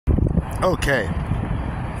Okay,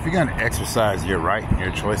 if you're gonna exercise your right and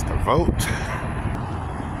your choice to vote,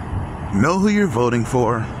 know who you're voting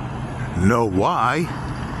for, know why,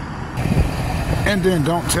 and then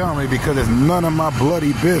don't tell me because it's none of my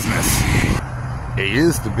bloody business. It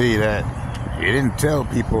used to be that you didn't tell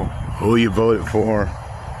people who you voted for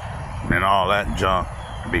and all that junk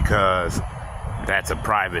because that's a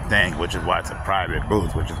private thing, which is why it's a private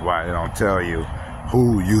booth, which is why they don't tell you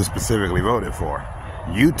who you specifically voted for.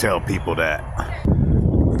 You tell people that.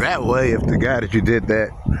 That way, if the guy that you did that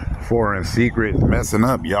for in secret is messing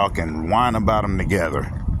up, y'all can whine about him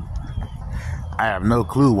together. I have no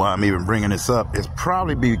clue why I'm even bringing this up. It's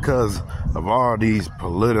probably because of all these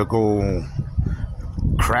political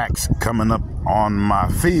cracks coming up on my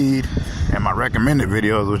feed and my recommended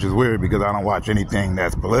videos, which is weird because I don't watch anything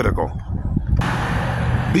that's political.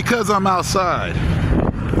 Because I'm outside.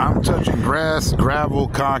 I'm touching grass, gravel,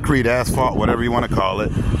 concrete, asphalt, whatever you want to call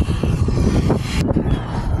it.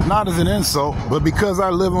 Not as an insult, but because I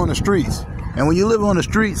live on the streets. And when you live on the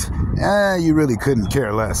streets, you really couldn't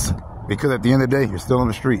care less. Because at the end of the day, you're still on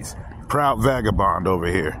the streets. Proud vagabond over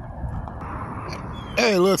here.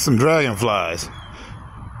 Hey, look, some dragonflies.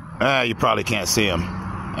 You probably can't see them.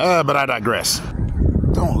 But I digress.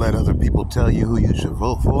 Don't let other people tell you who you should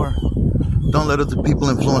vote for. Don't let other people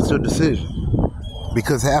influence your decision.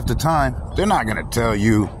 Because half the time, they're not going to tell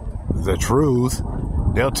you the truth.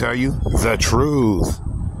 They'll tell you the truth.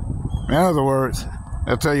 In other words,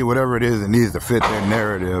 they'll tell you whatever it is that needs to fit their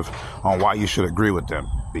narrative on why you should agree with them.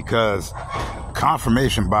 Because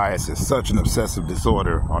confirmation bias is such an obsessive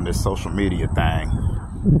disorder on this social media thing.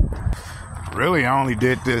 Really, I only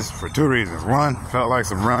did this for two reasons. One, felt like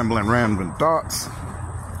some rambling thoughts.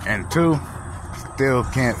 And two, still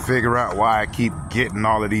can't figure out why I keep getting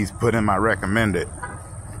all of these put in my recommended.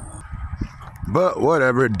 But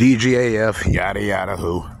whatever, DGAF, yada yada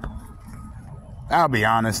who. I'll be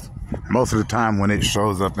honest, most of the time when it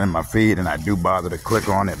shows up in my feed and I do bother to click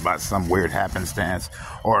on it by some weird happenstance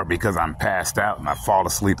or because I'm passed out and I fall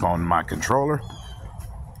asleep on my controller,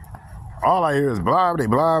 all I hear is blah blah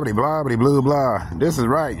blah blah blah blah blah. This is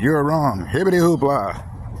right, you're wrong, hibbity hoopla.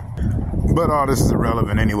 But all this is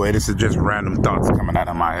irrelevant anyway. This is just random thoughts coming out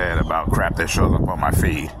of my head about crap that shows up on my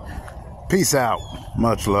feed. Peace out.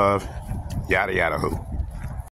 Much love. Yada yada who.